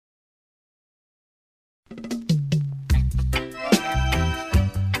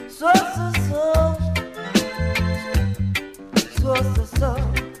Whoa.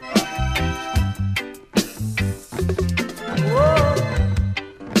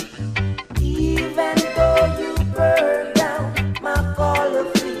 Even though you burn down my collar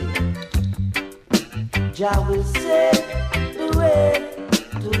feet, Jah will set the rain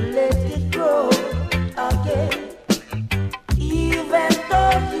to let it grow again. Even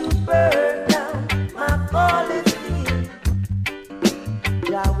though you burn down my collar feet,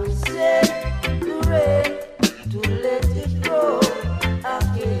 Jah will set the rain to let it grow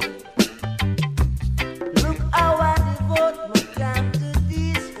again. Look how I devote my time to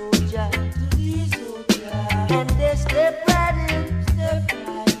these, oh Jah, and they step right in,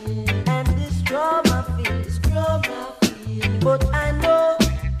 and destroy my feet. But I know,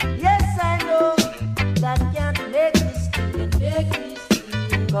 yes I know, that can't make me stay.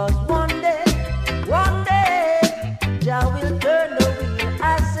 'Cause one day, Jah will turn the wheel. I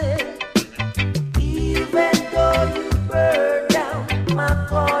said, even though you burn down my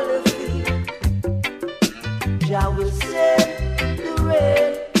collar feet, Jah will send the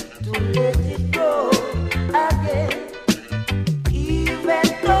rain to let it grow again. Even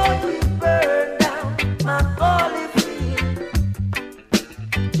though you burn down my collar feet,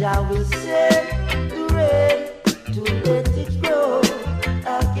 Jah will send the rain to let it grow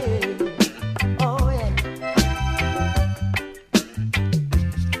again. Oh yeah.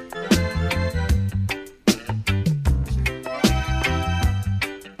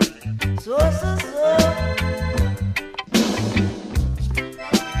 So.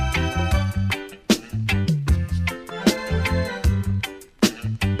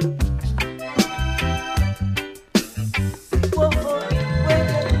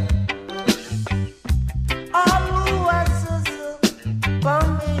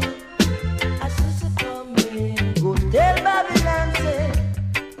 Go tell Babylon say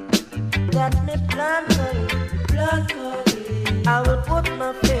that me plan Collie. I will put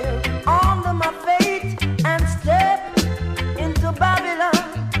my fear under my faith and step into Babylon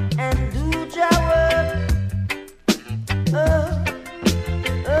and do Jah work.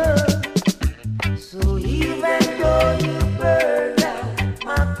 So even though you burn down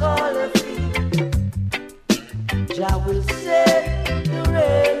my collar feet, Jah will set the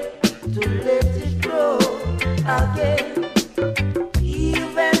rain to let it grow again.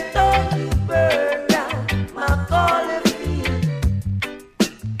 Even though you burn down my collar feet,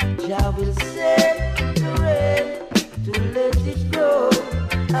 Jah will set the rain to let it grow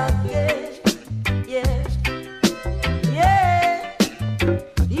again. Yeah, yeah.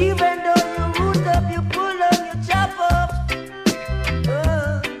 Even though you root up, you pull up, you chop up.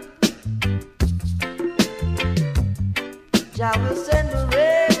 Jah will send the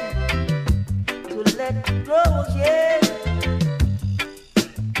rain to let it grow again.